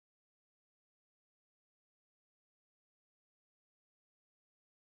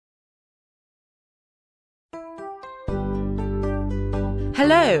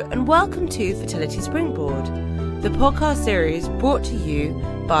Hello and welcome to Fertility Springboard, the podcast series brought to you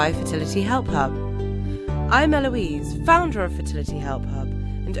by Fertility Help Hub. I'm Eloise, founder of Fertility Help Hub,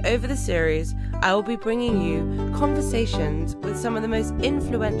 and over the series I will be bringing you conversations with some of the most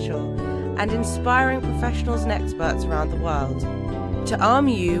influential and inspiring professionals and experts around the world to arm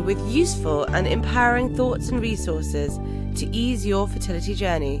you with useful and empowering thoughts and resources to ease your fertility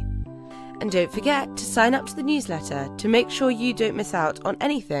journey. And don't forget to sign up to the newsletter to make sure you don't miss out on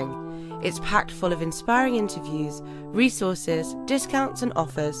anything. It's packed full of inspiring interviews, resources, discounts and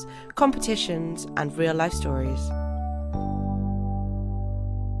offers, competitions, and real-life stories.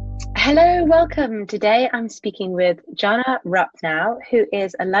 Hello, welcome. Today I'm speaking with Jana Rapnow, who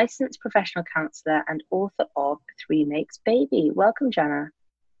is a licensed professional counsellor and author of 3 Makes Baby. Welcome, Jana.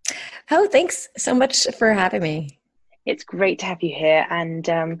 Oh, thanks so much for having me. It's great to have you here, and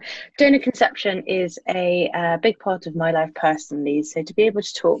donor conception is a big part of my life personally, so to be able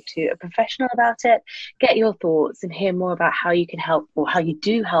to talk to a professional about it, get your thoughts and hear more about how you can help or how you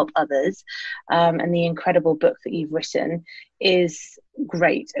do help others, and the incredible book that you've written is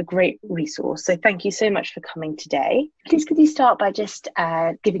a great resource. So thank you so much for coming today. Please could you start by just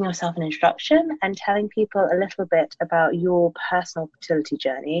giving yourself an introduction and telling people a little bit about your personal fertility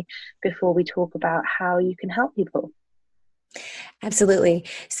journey before we talk about how you can help people? Absolutely.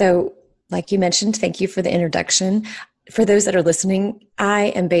 So like you mentioned, thank you for the introduction. For those that are listening,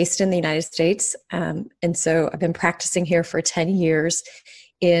 I am based in the United States. And so I've been practicing here for 10 years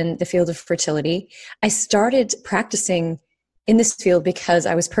in the field of fertility. I started practicing in this field because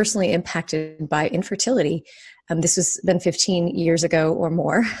I was personally impacted by infertility. This has been 15 years ago or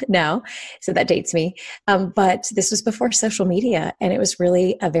more now, so that dates me. But this was before social media, and it was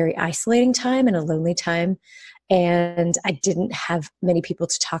really a very isolating time and a lonely time. And I didn't have many people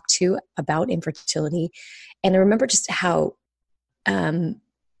to talk to about infertility. And I remember just how,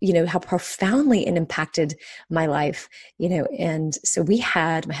 how profoundly it impacted my life, and so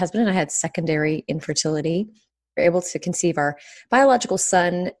my husband and I had secondary infertility. We were able to conceive our biological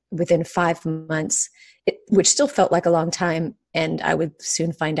son within 5 months, which still felt like a long time. And I would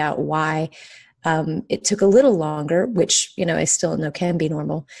soon find out why it took a little longer, which, I still know can be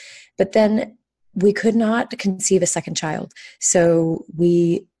normal. But then we could not conceive a second child. So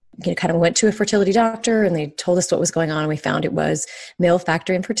we kind of went to a fertility doctor and they told us what was going on. We found it was male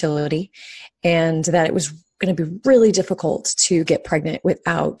factor infertility and that it was going to be really difficult to get pregnant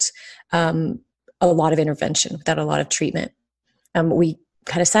without a lot of intervention, without a lot of treatment. We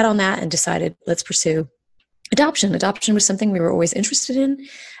kind of sat on that and decided, let's pursue adoption. Adoption was something we were always interested in.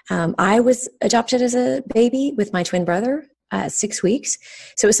 I was adopted as a baby with my twin brother at 6 weeks.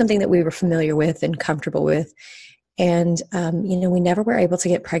 So it was something that we were familiar with and comfortable with. And, we never were able to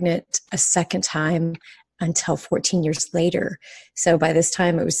get pregnant a second time until 14 years later. So by this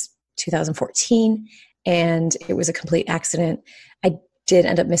time it was 2014 and it was a complete accident. I did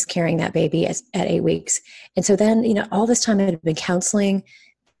end up miscarrying that baby at 8 weeks. And so then, all this time I had been counseling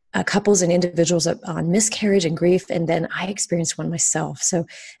couples and individuals on miscarriage and grief. And then I experienced one myself. So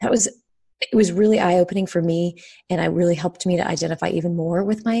it was really eye-opening for me, and it really helped me to identify even more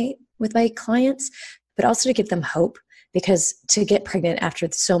with my clients, but also to give them hope, because to get pregnant after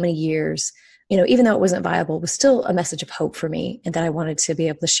so many years, even though it wasn't viable, was still a message of hope for me and that I wanted to be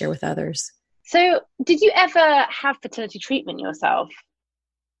able to share with others. So did you ever have fertility treatment yourself?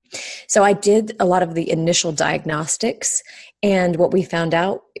 So I did a lot of the initial diagnostics, and what we found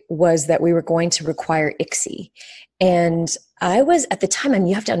out was that we were going to require ICSI. And I was at the time, and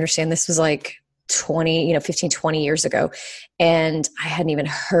you have to understand this was like 15, 20 years ago. And I hadn't even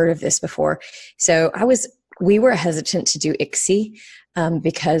heard of this before. So we were hesitant to do ICSI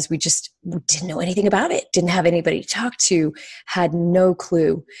because we just didn't know anything about it, didn't have anybody to talk to, had no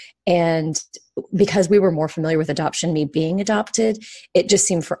clue. And because we were more familiar with adoption, me being adopted, it just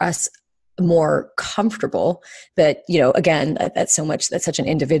seemed for us more comfortable. But, again, that's such an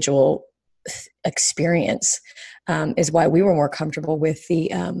individual experience, is why we were more comfortable with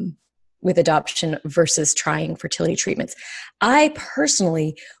with adoption versus trying fertility treatments. I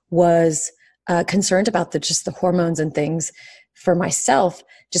personally was concerned about the hormones and things for myself,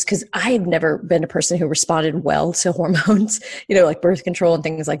 just because I had never been a person who responded well to hormones, like birth control and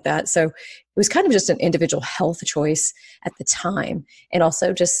things like that. So it was kind of just an individual health choice at the time. And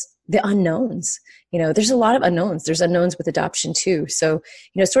also just the unknowns, there's a lot of unknowns. There's unknowns with adoption too. So,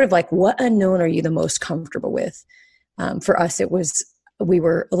 sort of like, what unknown are you the most comfortable with? For us, we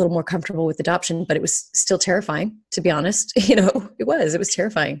were a little more comfortable with adoption, but it was still terrifying, to be honest. It was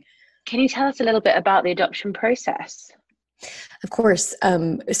terrifying. Can you tell us a little bit about the adoption process? Of course.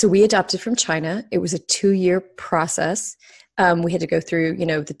 So we adopted from China. It was a 2-year process. We had to go through,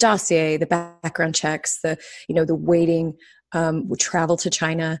 the dossier, the background checks, the waiting, we traveled to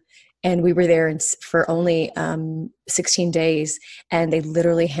China, and we were there for only 16 days. And they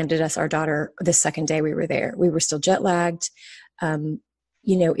literally handed us our daughter the second day we were there. We were still jet lagged.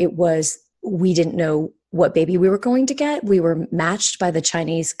 We didn't know what baby we were going to get. We were matched by the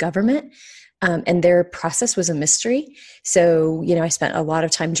Chinese government, and their process was a mystery. So, I spent a lot of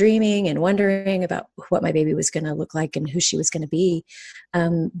time dreaming and wondering about what my baby was going to look like and who she was going to be.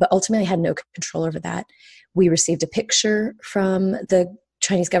 But ultimately I had no control over that. We received a picture from the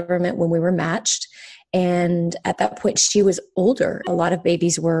Chinese government when we were matched. And at that point she was older. A lot of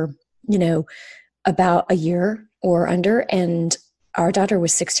babies were, about a year or under, and our daughter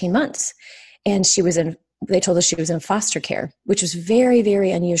was 16 months. And they told us she was in foster care, which was very,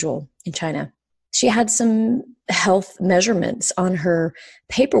 very unusual in China. She had some health measurements on her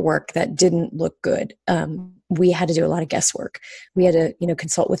paperwork that didn't look good. We had to do a lot of guesswork. We had to,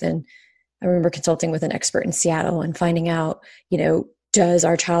 I remember consulting with an expert in Seattle and finding out, does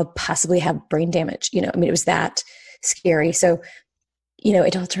our child possibly have brain damage? It was that scary. So,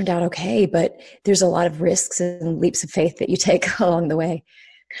 it all turned out okay, but there's a lot of risks and leaps of faith that you take along the way.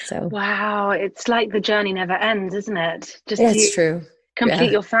 So wow, it's like the journey never ends, isn't it? It's true.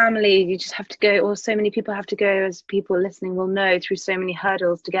 Complete your family, you just have to go, or so many people have to go, as people listening will know, through so many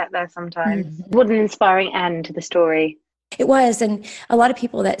hurdles to get there sometimes. Mm-hmm. What an inspiring end to the story. It was. And a lot of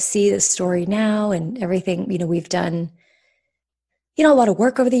people that see this story now and everything, we've done, a lot of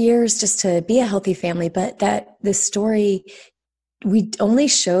work over the years just to be a healthy family, but that this story, we only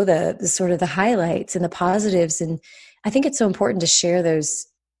show the sort of the highlights and the positives. And I think it's so important to share those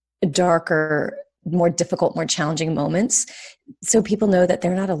darker, more difficult, more challenging moments, so people know that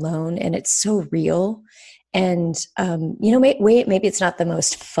they're not alone and it's so real. And, maybe it's not the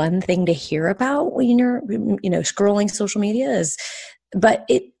most fun thing to hear about when you're, scrolling social media but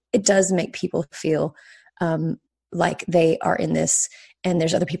it does make people feel like they are in this, and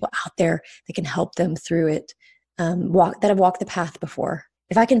there's other people out there that can help them through it, that have walked the path before.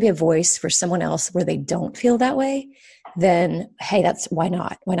 If I can be a voice for someone else where they don't feel that way, then hey, why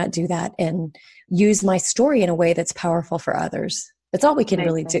not? Why not do that and use my story in a way that's powerful for others? That's all we can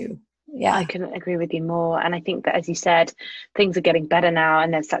really do. Yeah, I couldn't agree with you more. And I think that, as you said, things are getting better now,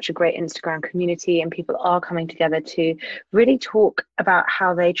 and there's such a great Instagram community, and people are coming together to really talk about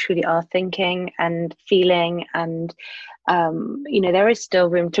how they truly are thinking and feeling. And there is still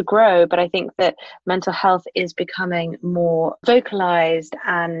room to grow, but I think that mental health is becoming more vocalized,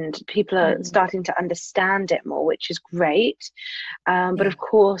 and people are starting to understand it more, which is great. But of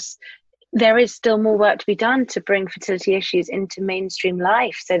course, there is still more work to be done to bring fertility issues into mainstream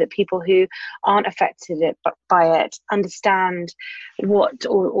life, so that people who aren't affected by it understand what,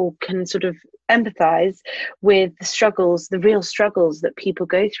 or can sort of empathize with the real struggles that people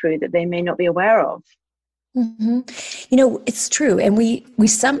go through that they may not be aware of. Mm-hmm. It's true. And we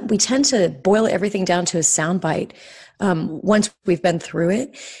tend to boil everything down to a soundbite once we've been through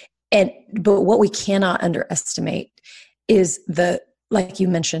it. But what we cannot underestimate is like you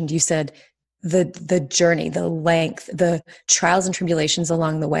mentioned, you said, the journey, the length, the trials and tribulations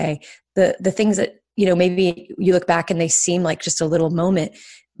along the way, the things that, maybe you look back and they seem like just a little moment,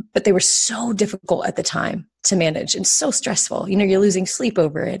 but they were so difficult at the time to manage and so stressful. You're losing sleep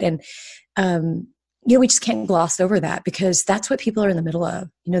over it. And, we just can't gloss over that, because that's what people are in the middle of.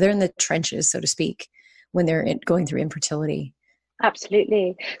 They're in the trenches, so to speak, when they're going through infertility.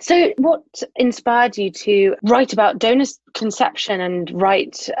 Absolutely. So what inspired you to write about donor conception and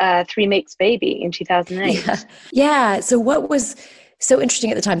write Three Makes Baby in 2008? Yeah. So what was so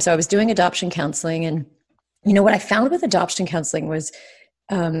interesting at the time, so I was doing adoption counseling, and what I found with adoption counseling was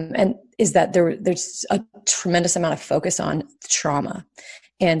is that there's a tremendous amount of focus on trauma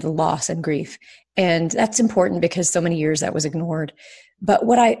and loss and grief. And that's important because so many years that was ignored. But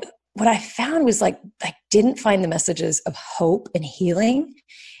what I found was I didn't find the messages of hope and healing,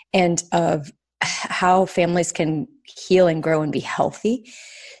 and of how families can heal and grow and be healthy.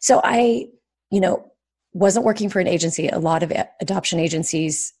 So I, wasn't working for an agency. A lot of adoption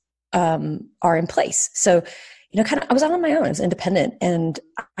agencies are in place. So, I was on my own. I was independent. And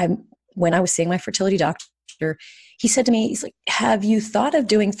when I was seeing my fertility doctor, he said to me, he's like, have you thought of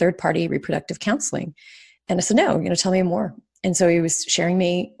doing third-party reproductive counseling? And I said, no, tell me more. And so he was sharing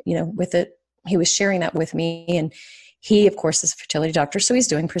me, with it. He was sharing that with me. And he, of course, is a fertility doctor. So he's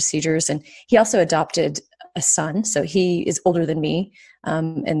doing procedures. And he also adopted a son. So he is older than me.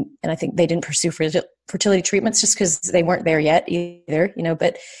 And I think they didn't pursue fertility treatments just because they weren't there yet either,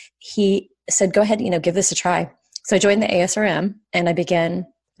 but he said, go ahead, give this a try. So I joined the ASRM, and I began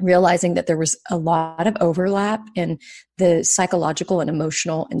realizing that there was a lot of overlap in the psychological and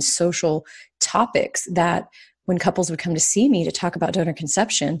emotional and social topics that when couples would come to see me to talk about donor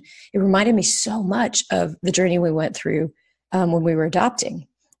conception, it reminded me so much of the journey we went through when we were adopting.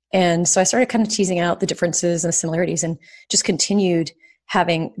 And so I started kind of teasing out the differences and the similarities, and just continued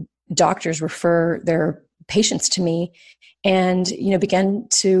having doctors refer their patients to me, and, began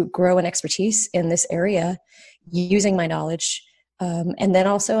to grow an expertise in this area using my knowledge. And then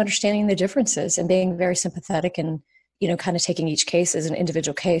also understanding the differences and being very sympathetic and, kind of taking each case as an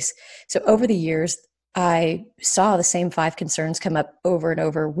individual case. So over the years, I saw the same 5 concerns come up over and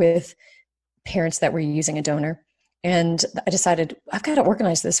over with parents that were using a donor. And I decided I've got to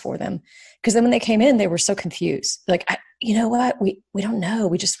organize this for them. Because then when they came in, they were so confused. Like, you know what? We don't know.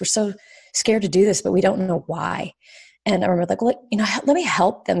 We're so scared to do this, but we don't know why. And I remember like, let me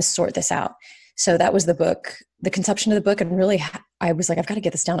help them sort this out. So that was the book, the conception of the book. And really, I was like, I've got to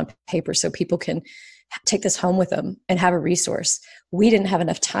get this down on paper so people can take this home with them and have a resource. We didn't have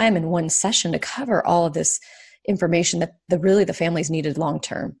enough time in one session to cover all of this information that the families needed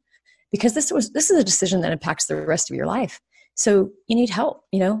long-term, because this is a decision that impacts the rest of your life. So you need help.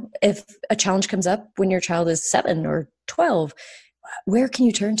 If a challenge comes up when your child is 7 or 12, where can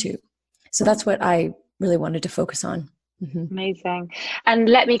you turn to? So that's what I really wanted to focus on. Mm-hmm. Amazing. And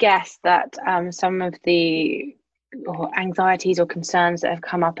let me guess that some of the anxieties or concerns that have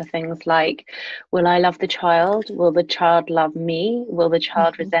come up are things like, will I love the child? Will the child love me? Will the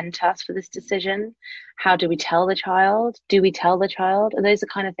child resent us for this decision? How do we tell the child? Do we tell the child? Are those the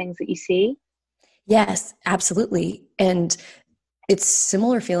kind of things that you see? Yes, absolutely. And it's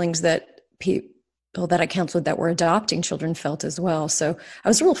similar feelings that people that I counseled that were adopting children felt as well. So I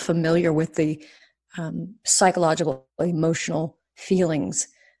was real familiar with the psychological, emotional feelings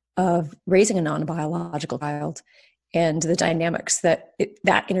of raising a non-biological child and the dynamics that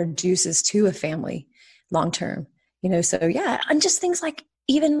introduces to a family long-term. So yeah, and just things like,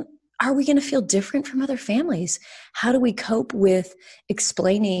 even, are we going to feel different from other families? How do we cope with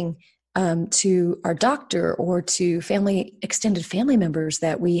explaining to our doctor or to extended family members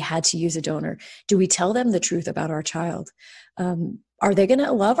that we had to use a donor? Do we tell them the truth about our child? Are they going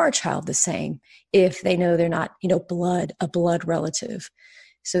to love our child the same if they know they're not, a blood relative?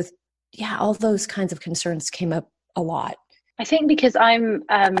 So yeah, all those kinds of concerns came up a lot. I think because I'm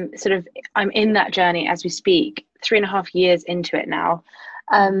I'm in that journey as we speak, 3.5 years into it now.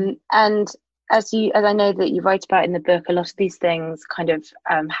 And as I know that you write about in the book, a lot of these things kind of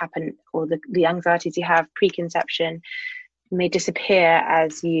happen, or the anxieties you have preconception may disappear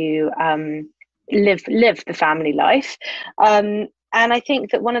as you live the family life. And I think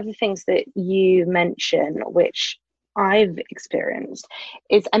that one of the things that you mention, which I've experienced,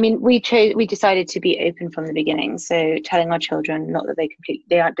 is, we decided to be open from the beginning. So telling our children, not that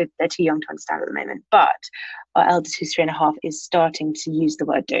they're too young to understand at the moment, but our eldest, who's 3.5, is starting to use the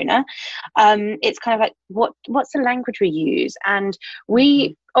word donor. It's kind of like, what's the language we use? And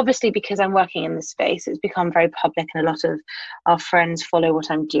we, obviously, because I'm working in this space, it's become very public, and a lot of our friends follow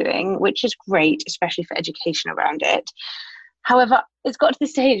what I'm doing, which is great, especially for education around it. However, it's got to the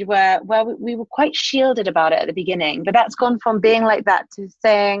stage where we were quite shielded about it at the beginning, but that's gone from being like that to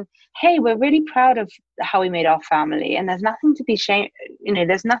saying, hey, we're really proud of how we made our family, and there's nothing to be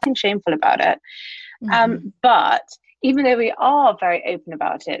there's nothing shameful about it. But even though we are very open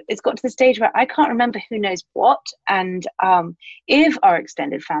about it, it's got to the stage where I can't remember who knows what, and if our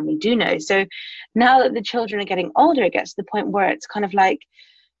extended family do know. So now that the children are getting older, it gets to the point where it's kind of like,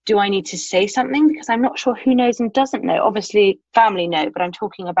 do I need to say something? Because I'm not sure who knows and doesn't know. Obviously, family know, but I'm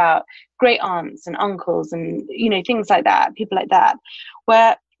talking about great aunts and uncles and, things like that, people like that,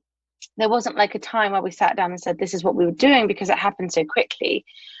 where there wasn't like a time where we sat down and said, this is what we were doing, because it happened so quickly.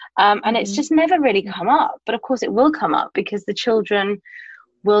 And it's just never really come up. But of course, it will come up because the children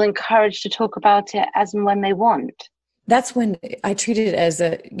will encourage to talk about it as and when they want. That's when I treat it as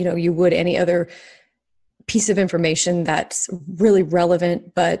you would any other piece of information that's really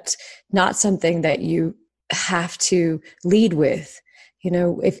relevant, but not something that you have to lead with.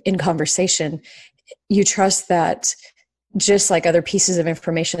 If in conversation, you trust that, just like other pieces of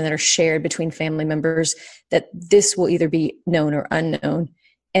information that are shared between family members, that this will either be known or unknown.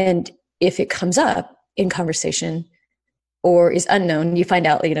 And if it comes up in conversation or is unknown, you find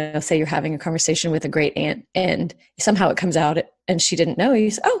out, say you're having a conversation with a great aunt and somehow it comes out and she didn't know.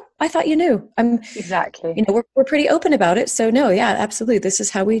 You say, oh, I thought you knew. Exactly. We're pretty open about it. So no, yeah, absolutely. This is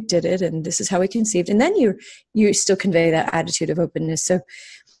how we did it. And this is how we conceived. And then you still convey that attitude of openness. So,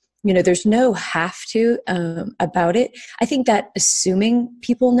 there's no have to about it. I think that assuming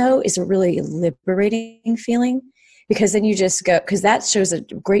people know is a really liberating feeling, because then you just go, because that shows a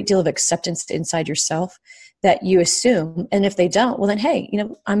great deal of acceptance inside yourself that you assume. And if they don't, well then, hey,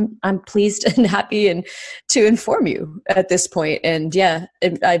 I'm pleased and happy and to inform you at this point. And yeah,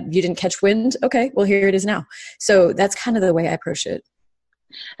 you didn't catch wind. Okay, well here it is now. So that's kind of the way I approach it.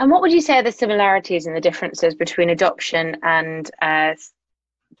 And what would you say are the similarities and the differences between adoption and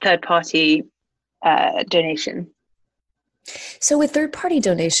third-party donation? So with third-party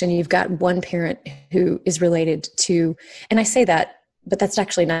donation, you've got one parent who is related to, and I say that, but that's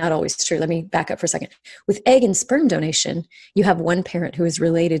actually not always true. Let me back up for a second. With egg and sperm donation, you have one parent who is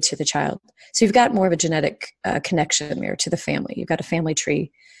related to the child. So you've got more of a genetic connection there to the family. You've got a family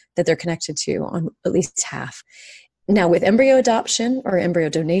tree that they're connected to on at least half. Now with embryo adoption or embryo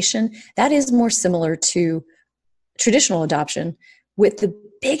donation, that is more similar to traditional adoption, with the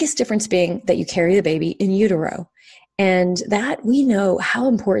biggest difference being that you carry the baby in utero. And that we know how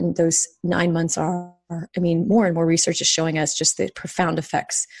important those 9 months are. I mean, more and more research is showing us just the profound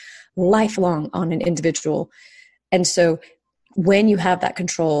effects lifelong on an individual. And so when you have that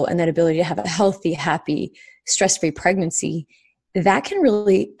control and that ability to have a healthy, happy, stress-free pregnancy, that can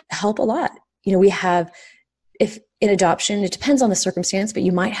really help a lot. We have, if in adoption, it depends on the circumstance, but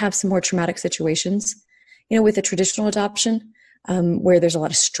you might have some more traumatic situations, with a traditional adoption. Where there's a lot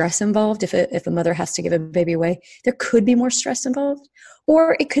of stress involved. If a mother has to give a baby away, there could be more stress involved,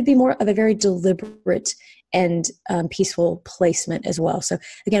 or it could be more of a very deliberate and peaceful placement as well. So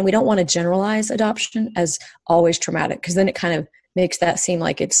again, we don't want to generalize adoption as always traumatic, because then it kind of makes that seem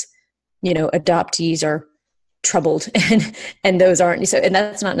like it's, adoptees are troubled and those aren't. So, and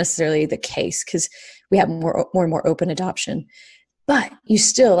that's not necessarily the case, because we have more and more open adoption. But you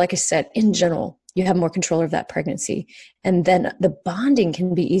still, like I said, in general, you have more control of that pregnancy. And then the bonding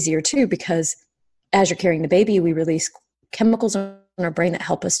can be easier too, because as you're carrying the baby, we release chemicals in our brain that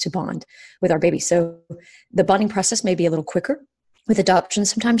help us to bond with our baby. So the bonding process may be a little quicker. With adoption,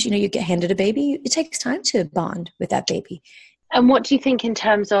 sometimes, you get handed a baby, it takes time to bond with that baby. And what do you think in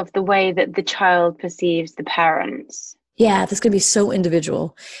terms of the way that the child perceives the parents? Yeah, that's going to be so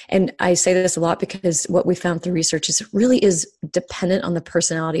individual. And I say this a lot because what we found through research is it really is dependent on the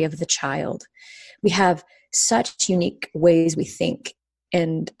personality of the child. We have such unique ways we think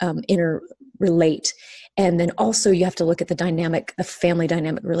and interrelate. And then also you have to look at the family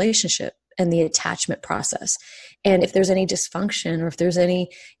dynamic relationship and the attachment process. And if there's any dysfunction or if there's any,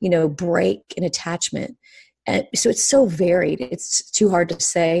 break in attachment. And so it's so varied. It's too hard to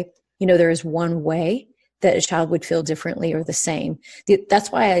say, there is one way that a child would feel differently or the same.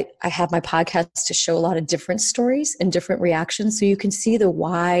 That's why I have my podcast to show a lot of different stories and different reactions, so you can see the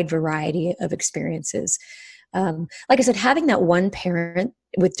wide variety of experiences. Like I said, having that one parent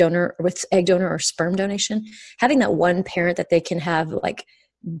with egg donor or sperm donation, having that one parent that they can have like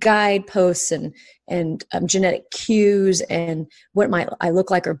guideposts and genetic cues and what might I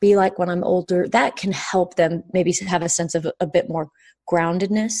look like or be like when I'm older, that can help them maybe have a sense of a bit more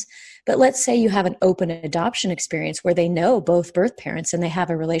groundedness. But let's say you have an open adoption experience where they know both birth parents and they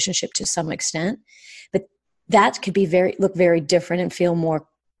have a relationship to some extent, but that could be look very different and feel more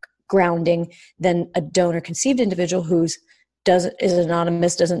grounding than a donor conceived individual is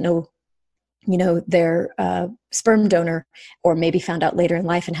anonymous, doesn't know their sperm donor, or maybe found out later in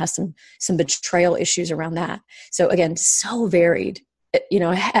life and has some betrayal issues around that. So again, so varied.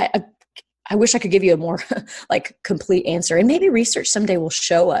 I wish I could give you a more complete answer, and maybe research someday will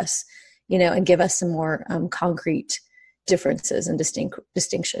show us, and give us some more concrete differences and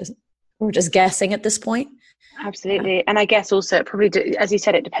distinctions. We're just guessing at this point. Absolutely. And I guess also it probably, as you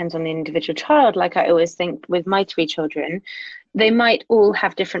said, it depends on the individual child. Like I always think with my 3 children, they might all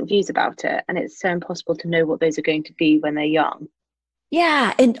have different views about it. And it's so impossible to know what those are going to be when they're young.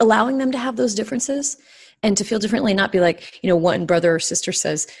 Yeah. And allowing them to have those differences and to feel differently, not be like, one brother or sister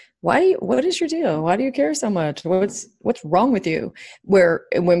says, what is your deal? Why do you care so much? What's wrong with you? Where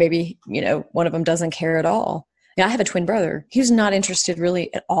maybe, one of them doesn't care at all. I have a twin brother. He was not interested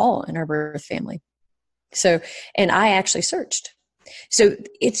really at all in our birth family. So, and I actually searched. So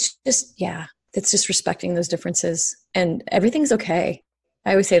it's just respecting those differences, and everything's okay.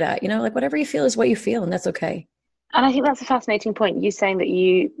 I always say that, whatever you feel is what you feel, and that's okay. And I think that's a fascinating point, you saying that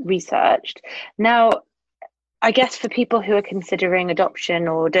you researched. Now, I guess for people who are considering adoption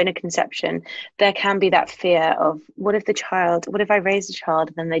or donor conception, there can be that fear of what if I raise a child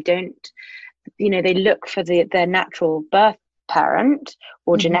and then they don't, they look for their natural birth parent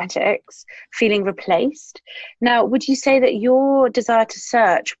or genetics feeling replaced. Now, would you say that your desire to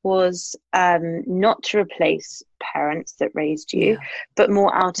search was not to replace parents that raised you, but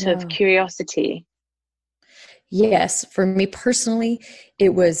more out of curiosity? Yes. For me personally,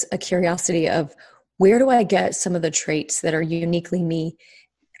 it was a curiosity of where do I get some of the traits that are uniquely me?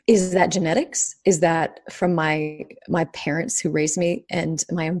 Is that genetics? Is that from my parents who raised me and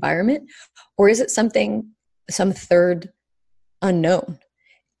my environment? Or is it some third unknown?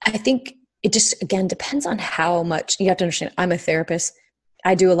 I think it just, again, depends on how much. You have to understand, I'm a therapist.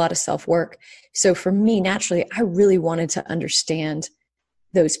 I do a lot of self-work. So for me, naturally, I really wanted to understand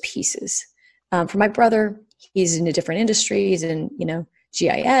those pieces. For my brother, he's in a different industry. He's in,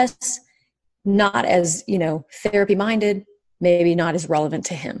 GIS, not as, therapy minded, maybe not as relevant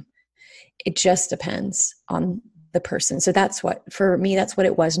to him. It just depends on the person. So for me, that's what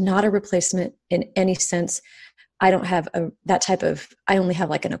it was. Not a replacement in any sense. I don't have I only have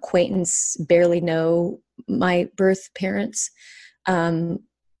like an acquaintance, barely know my birth parents. And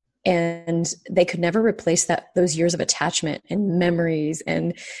they could never replace those years of attachment and memories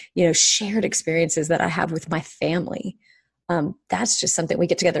and, shared experiences that I have with my family. That's just something. We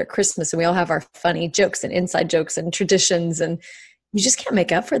get together at Christmas and we all have our funny jokes and inside jokes and traditions, and you just can't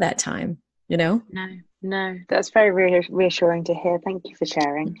make up for that time, No, that's very reassuring to hear. Thank you for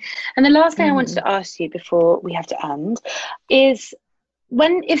sharing. And the last thing I wanted to ask you before we have to end is,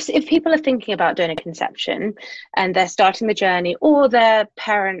 if people are thinking about donor conception and they're starting the journey, or their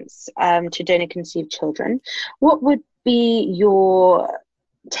parents to donor conceived children, what would be your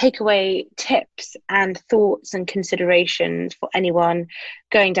takeaway tips and thoughts and considerations for anyone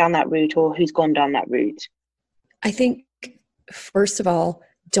going down that route or who's gone down that route? I think, first of all,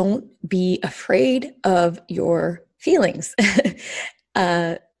 don't be afraid of your feelings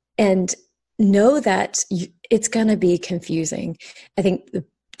and know that it's going to be confusing. I think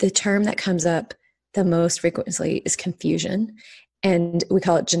the term that comes up the most frequently is confusion, and we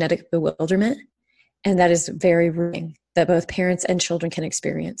call it genetic bewilderment. And that is very real, that both parents and children can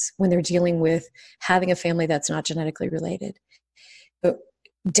experience when they're dealing with having a family that's not genetically related. So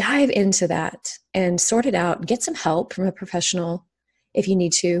dive into that and sort it out. Get some help from a professional if you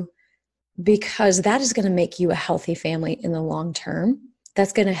need to, because that is going to make you a healthy family in the long term.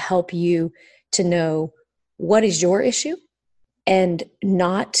 That's going to help you to know what is your issue and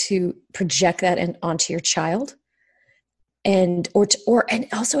not to project that onto your child. And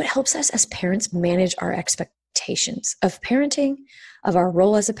also it helps us as parents manage our expectations of parenting, of our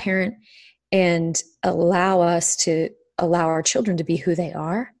role as a parent, and allow our children to be who they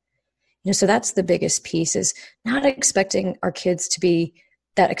are. So that's the biggest piece, is not expecting our kids to be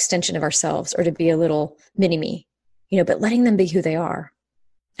that extension of ourselves or to be a little mini me, but letting them be who they are.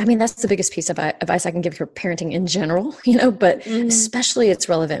 I mean, that's the biggest piece of advice I can give for parenting in general, but especially it's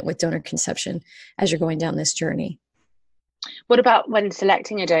relevant with donor conception as you're going down this journey. What about when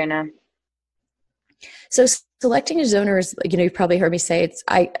selecting a donor? So selecting a donor is, you've probably heard me say,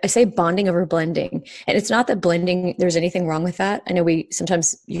 I say bonding over blending. And it's not that blending, there's anything wrong with that. I know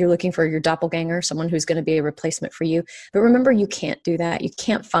sometimes you're looking for your doppelganger, someone who's going to be a replacement for you. But remember, you can't do that. You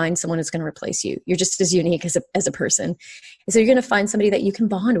can't find someone who's going to replace you. You're just as unique as a person. And so you're going to find somebody that you can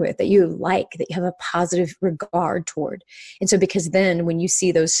bond with, that you like, that you have a positive regard toward. And so because then when you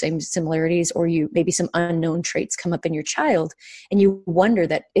see those same similarities, or maybe some unknown traits come up in your child, and you wonder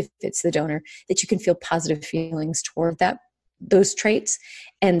that if it's the donor, that you can feel positive feelings toward those traits,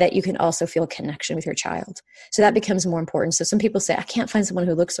 and that you can also feel a connection with your child. So that becomes more important. So some people say, I can't find someone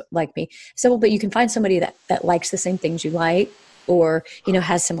who looks like me. So, well, but you can find somebody that likes the same things you like, or,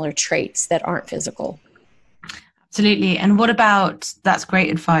 has similar traits that aren't physical. Absolutely. And what about, that's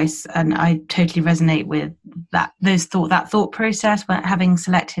great advice, and I totally resonate with that thought process when having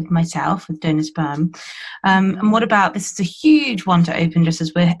selected myself with donor sperm. And what about, this is a huge one to open just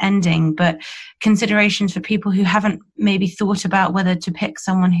as we're ending, but considerations for people who haven't maybe thought about whether to pick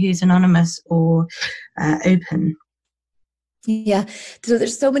someone who's anonymous or open? Yeah. So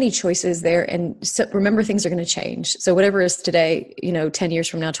there's so many choices there. And so remember, things are going to change. So whatever is today, 10 years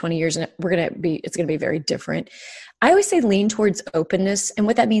from now, 20 years, and it's going to be very different. I always say lean towards openness. And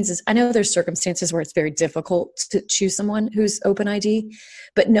what that means is, I know there's circumstances where it's very difficult to choose someone who's open ID,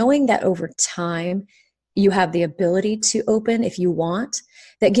 but knowing that over time you have the ability to open if you want,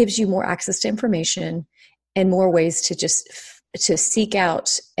 that gives you more access to information and more ways to seek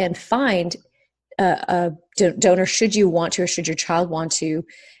out and find a donor, should you want to, or should your child want to,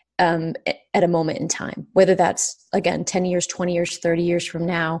 at a moment in time, whether that's, again, 10 years, 20 years, 30 years from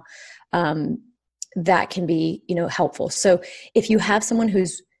now, that can be, helpful. So if you have someone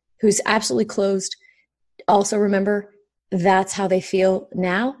who's absolutely closed, also remember that's how they feel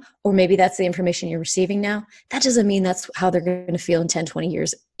now, or maybe that's the information you're receiving now. That doesn't mean that's how they're going to feel in 10, 20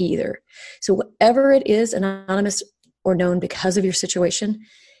 years either. So whatever it is, anonymous or known because of your situation,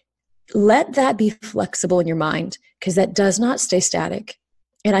 let that be flexible in your mind, because that does not stay static.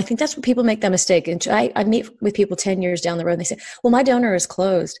 And I think that's what people make that mistake. And I meet with people 10 years down the road and they say, well, my donor is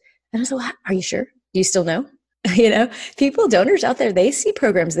closed. And I say, well, are you sure? Do you still know? People, donors out there, they see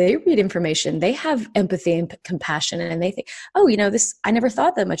programs, they read information, they have empathy and compassion, and they think, oh, this, I never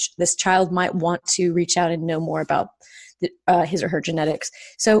thought that much. This child might want to reach out and know more about his or her genetics.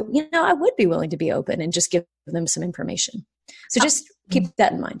 So, I would be willing to be open and just give them some information. So just keep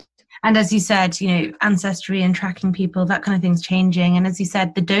that in mind. And as you said, ancestry and tracking people, that kind of thing's changing. And as you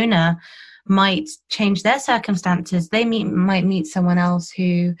said, the donor might change their circumstances. They might meet someone else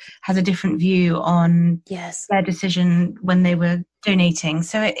who has a different view on their decision when they were donating.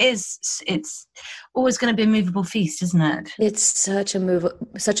 So it's always going to be a movable feast, isn't it? It's such a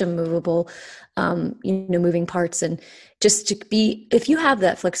movable, moving parts. And just to be, if you have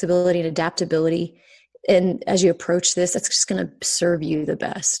that flexibility and adaptability, and as you approach this, that's just going to serve you the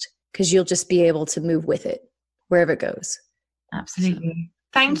best, because you'll just be able to move with it wherever it goes. Absolutely. So,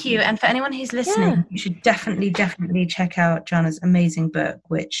 thank you. And for anyone who's listening, you should definitely check out Joanna's amazing book,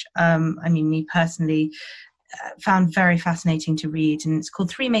 which, me personally found very fascinating to read. And it's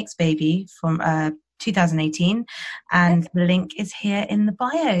called 3 Makes Baby from 2018. And the link is here in the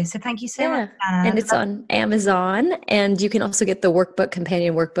bio. So thank you so much, Joanna. And it's on Amazon. And you can also get the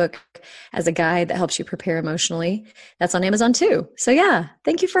companion workbook as a guide that helps you prepare emotionally. That's on Amazon too. So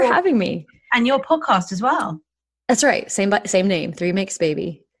thank you for having me. And your podcast as well. That's right. Same name, 3 Makes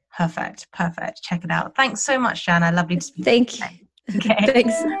Baby. Perfect. Check it out. Thanks so much, Joanna. Lovely to speak Thank you. Okay.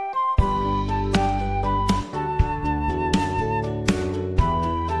 Thanks.